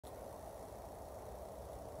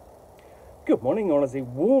Good morning on a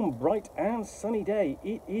warm, bright and sunny day.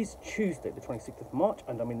 It is Tuesday the 26th of March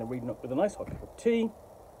and I'm in the reading up with a nice hot cup of tea.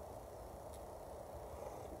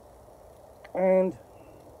 And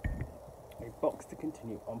a box to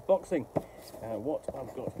continue unboxing. What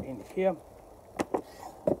I've got in here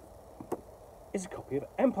is a copy of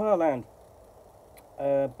Empireland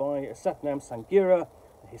by Sathnam Sanghera,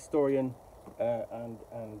 a historian and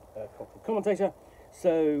cultural commentator.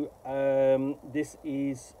 So this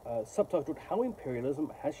is subtitled How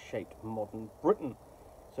Imperialism Has Shaped Modern Britain.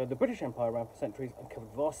 So the British Empire ran for centuries and covered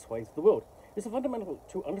vast swathes of the world. It's fundamental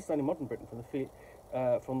to understanding modern Britain from the feeling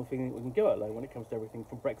that we can go it alone when it comes to everything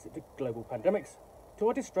from Brexit to global pandemics, to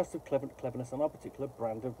our distrust of cleverness and our particular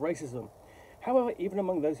brand of racism. However, even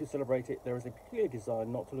among those who celebrate it, there is a peculiar desire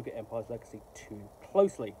not to look at Empire's legacy too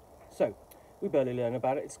closely. So, we barely learn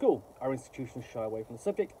about it at school. Our institutions shy away from the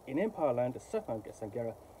subject. In Empireland, Sathnam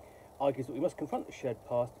Sanghera argues that we must confront the shared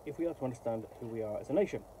past if we are to understand who we are as a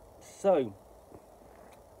nation. So,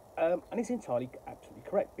 and it's entirely absolutely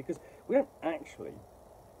correct, because we don't actually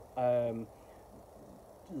learn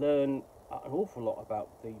an awful lot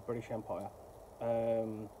about the British Empire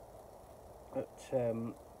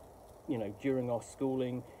during our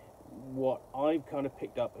schooling. What I've kind of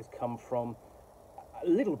picked up has come from a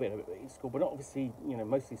little bit of it in school, but not obviously,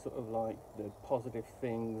 mostly sort of like the positive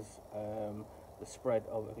things, the spread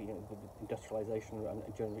of, the industrialisation and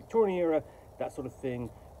during the Victorian era, that sort of thing,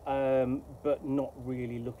 but not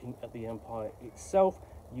really looking at the empire itself.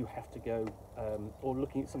 You have to go, or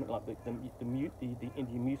looking at something like the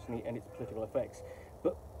Indian Mutiny and its political effects.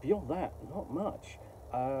 But beyond that, not much.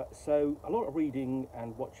 So a lot of reading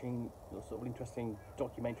and watching sort of interesting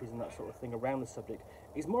documentaries and that sort of thing around the subject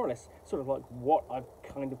is more or less sort of like what I've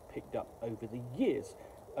kind of picked up over the years.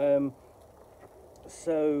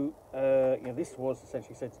 This was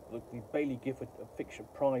essentially said the Bailey Gifford Fiction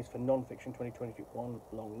Prize for Non-Fiction 2021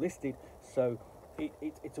 long listed. So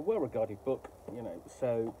it's a well-regarded book,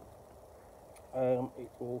 so it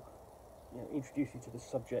will introduce you to the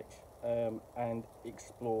subject and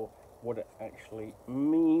explore what it actually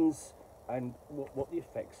means and what the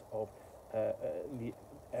effects of the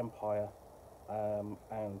empire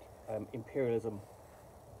and imperialism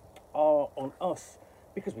are on us,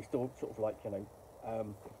 because we still sort of like,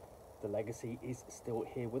 the legacy is still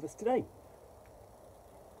here with us today.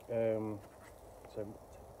 So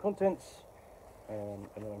contents, and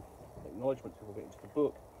then acknowledgements, we'll get into the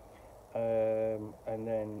book, and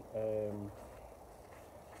then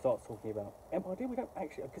starts talking about Empire. We don't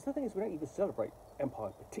actually, because the thing is, we don't even celebrate Empire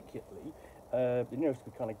particularly. The nearest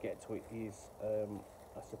we kind of get to it is,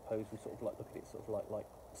 I suppose, we sort of like look at it sort of like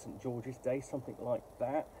St. George's Day, something like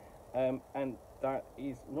that, and that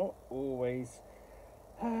is not always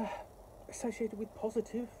associated with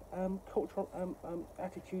positive cultural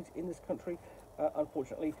attitudes in this country,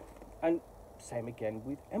 unfortunately, and same again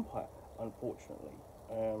with Empire, unfortunately.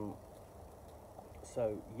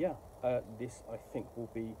 So yeah, this I think will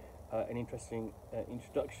be an interesting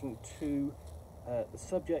introduction to the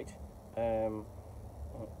subject. And,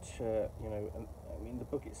 I mean, the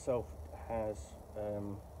book itself has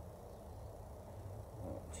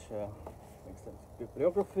extensive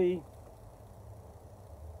bibliography.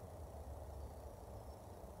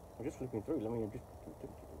 I'm just flipping through. Let me just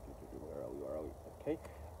where are we? Okay.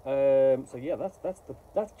 So yeah,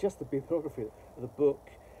 that's just the bibliography of the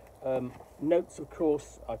book. Notes, of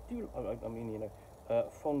course, I mean,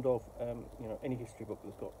 fond of any history book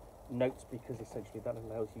that's got notes, because essentially that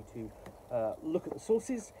allows you to look at the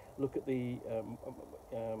sources, look at the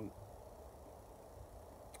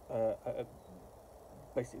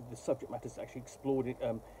basically the subject matters actually explored it,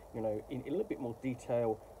 in a little bit more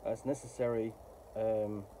detail as necessary.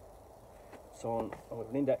 So on with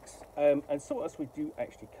an index, and so what else we do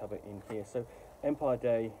actually cover in here. So Empire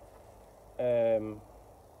Day,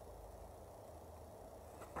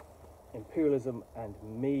 Imperialism and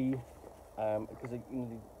me, because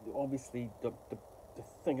obviously the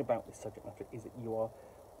thing about this subject matter is that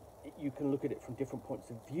you can look at it from different points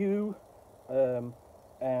of view,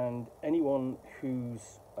 and anyone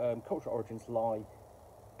whose cultural origins lie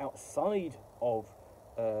outside of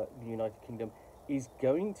the United Kingdom is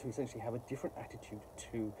going to essentially have a different attitude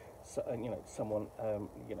to someone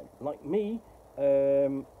like me,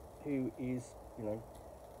 who is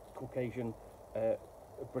Caucasian,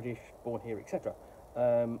 British, born here, etc.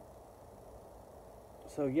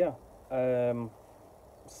 So yeah,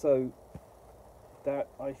 so that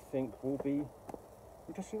I think will be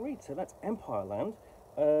interesting to read. So that's Empireland,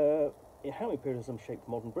 How Imperialism Shaped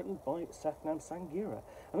Modern Britain by Sathnam Sanghera.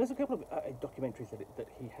 And there's a couple of documentaries that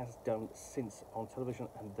he has done since on television,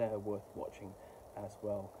 and they're worth watching as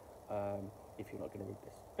well. if you're not going to read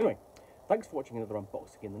this. Anyway, thanks for watching another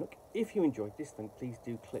unboxing in the Nook. If you enjoyed this, then please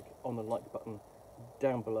do click on the like button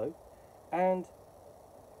down below, and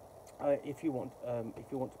if you want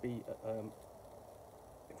to be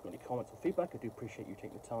if you've got any comments or feedback, I do appreciate you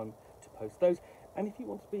taking the time to post those. And if you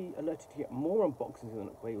want to be alerted to get more unboxings in the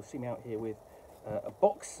Nook, where you'll see me out here with a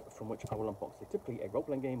box from which I will unbox typically a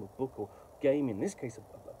role-playing game, or book, or game, in this case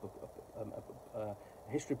a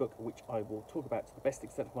history book, which I will talk about to the best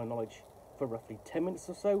extent of my knowledge for roughly 10 minutes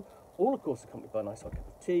or so, all of course accompanied by a nice hot cup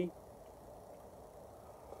of tea,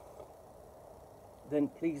 then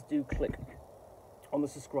please do click on the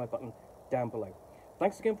subscribe button down below.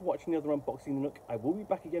 Thanks again for watching the other unboxing in the Nook. I will be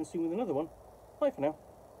back again soon with another one. Bye for now.